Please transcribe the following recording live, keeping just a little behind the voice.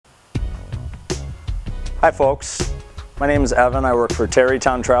Hi folks, my name is Evan. I work for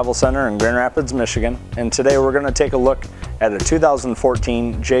Terrytown Travel Center in Grand Rapids, Michigan, and today we're going to take a look at a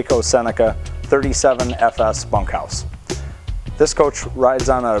 2014 Jayco Seneca 37FS bunkhouse. This coach rides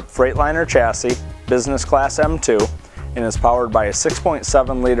on a Freightliner chassis, business class M2, and is powered by a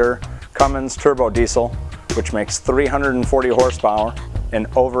 6.7 liter Cummins turbo diesel, which makes 340 horsepower and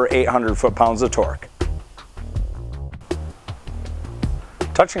over 800 foot-pounds of torque.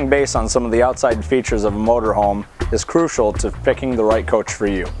 Touching base on some of the outside features of a motorhome is crucial to picking the right coach for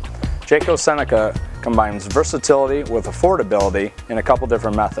you. Jayco Seneca combines versatility with affordability in a couple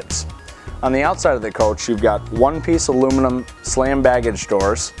different methods. On the outside of the coach, you've got one-piece aluminum slam baggage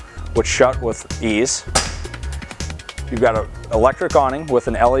doors, which shut with ease. You've got an electric awning with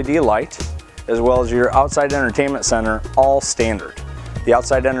an LED light, as well as your outside entertainment center, all standard. The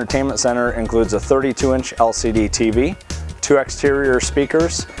outside entertainment center includes a 32-inch LCD TV, 2 exterior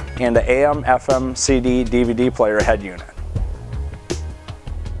speakers, and an AM, FM, CD, DVD player head unit.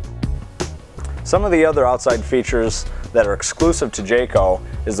 Some of the other outside features that are exclusive to Jayco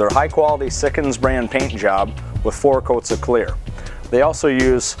is their high-quality Sikkens brand paint job with 4 coats of clear. They also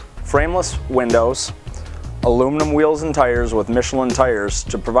use frameless windows, aluminum wheels and tires with Michelin tires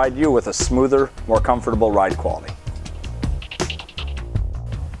to provide you with a smoother, more comfortable ride quality.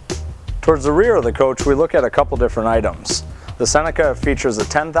 Towards the rear of the coach, we look at a couple different items. The Seneca features a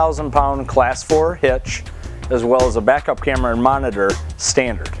 10,000-pound Class 4 hitch, as well as a backup camera and monitor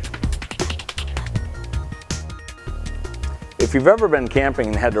standard. If you've ever been camping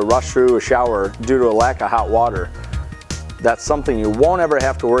and had to rush through a shower due to a lack of hot water, that's something you won't ever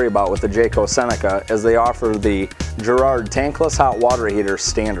have to worry about with the Jayco Seneca, as they offer the Girard tankless hot water heater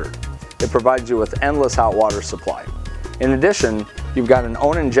standard. It provides you with endless hot water supply. In addition, you've got an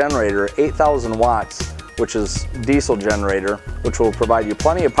Onan generator, 8,000 watts, which is diesel generator, which will provide you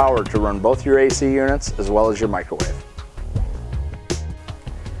plenty of power to run both your AC units as well as your microwave.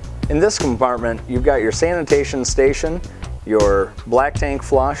 In this compartment, you've got your sanitation station, your black tank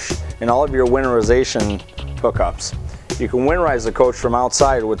flush, and all of your winterization hookups. You can winterize the coach from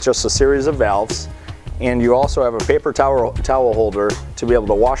outside with just a series of valves, and you also have a paper towel holder to be able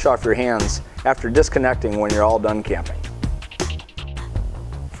to wash off your hands after disconnecting when you're all done camping.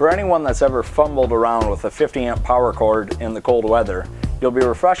 For anyone that's ever fumbled around with a 50-amp power cord in the cold weather, you'll be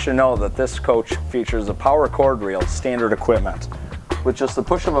refreshed to know that this coach features a power cord reel standard equipment. With just the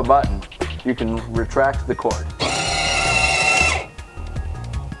push of a button, you can retract the cord.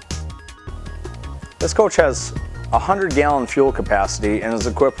 This coach has 100-gallon fuel capacity and is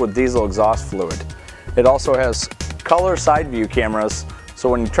equipped with diesel exhaust fluid. It also has color side view cameras, so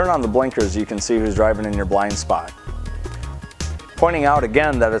when you turn on the blinkers, you can see who's driving in your blind spot. Pointing out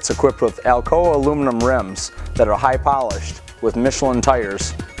again that it's equipped with Alcoa aluminum rims that are high polished with Michelin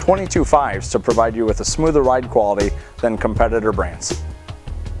tires, 22 5s, to provide you with a smoother ride quality than competitor brands.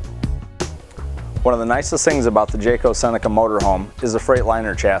 One of the nicest things about the Jayco Seneca motorhome is the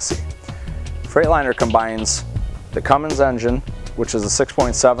Freightliner chassis. Freightliner combines the Cummins engine, which is a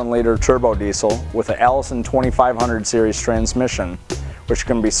 6.7 liter turbo diesel, with an Allison 2500 series transmission, which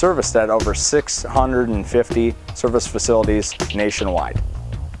can be serviced at over 650 service facilities nationwide.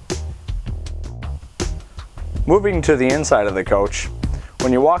 Moving to the inside of the coach,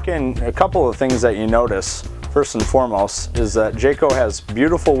 when you walk in, a couple of things that you notice, first and foremost, is that Jayco has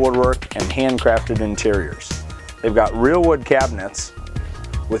beautiful woodwork and handcrafted interiors. They've got real wood cabinets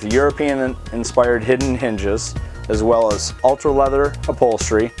with European-inspired hidden hinges, as well as ultra leather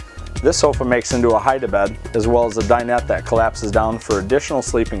upholstery. This sofa makes into a hide-a-bed, as well as a dinette that collapses down for additional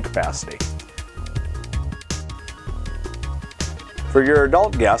sleeping capacity. For your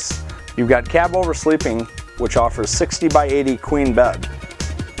adult guests, you've got cab over sleeping, which offers 60 by 80 queen bed.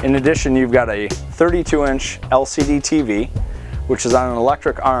 In addition, you've got a 32-inch LCD TV, which is on an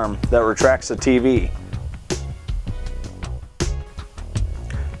electric arm that retracts the TV.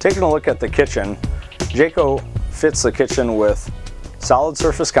 Taking a look at the kitchen, Jayco fits the kitchen with solid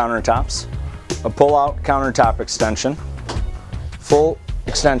surface countertops, a pull-out countertop extension, full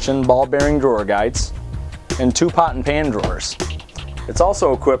extension ball bearing drawer guides, and 2 pot and pan drawers. It's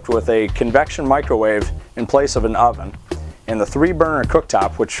also equipped with a convection microwave in place of an oven, and the 3-burner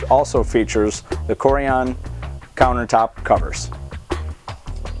cooktop, which also features the Corian countertop covers.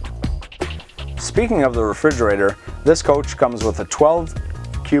 Speaking of the refrigerator, this coach comes with a 12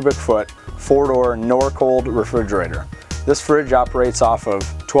 cubic foot 4-door Norcold refrigerator. This fridge operates off of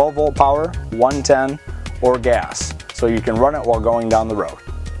 12-volt power, 110, or gas, so you can run it while going down the road.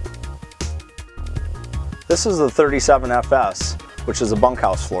 This is the 37FS, which is a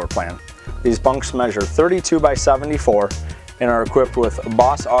bunkhouse floor plan. These bunks measure 32 by 74 and are equipped with a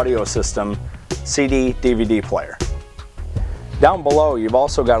Boss audio system CD, DVD player. Down below, you've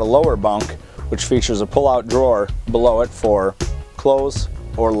also got a lower bunk, which features a pull-out drawer below it for clothes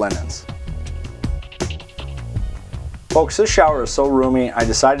or linens. Folks, this shower is so roomy, I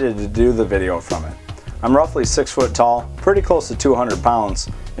decided to do the video from it. I'm roughly 6 foot tall, pretty close to 200 pounds,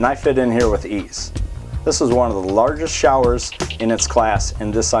 and I fit in here with ease. This is one of the largest showers in its class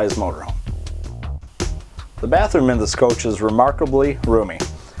in this size motorhome. The bathroom in this coach is remarkably roomy.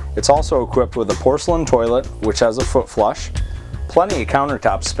 It's also equipped with a porcelain toilet, which has a foot flush, plenty of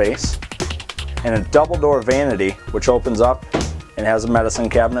countertop space, and a double door vanity, which opens up and has a medicine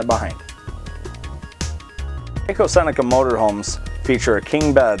cabinet behind it. Jayco Seneca motorhomes feature a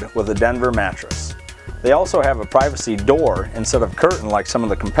king bed with a Denver mattress. They also have a privacy door instead of curtain like some of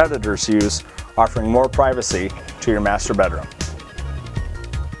the competitors use, offering more privacy to your master bedroom.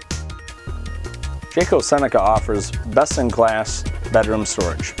 Jayco Seneca offers best-in-class bedroom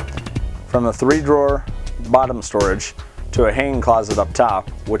storage. From the 3-drawer bottom storage to a hanging closet up top,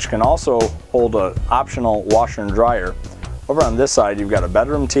 which can also hold an optional washer and dryer. Over on this side, you've got a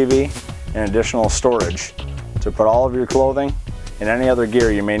bedroom TV and additional storage to put all of your clothing and any other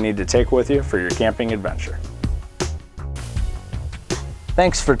gear you may need to take with you for your camping adventure.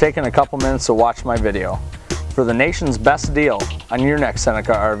 Thanks for taking a couple minutes to watch my video. For the nation's best deal on your next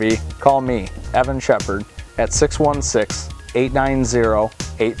Seneca RV, call me, Evan Shepard, at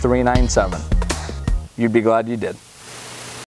 616-890-8397. You'd be glad you did.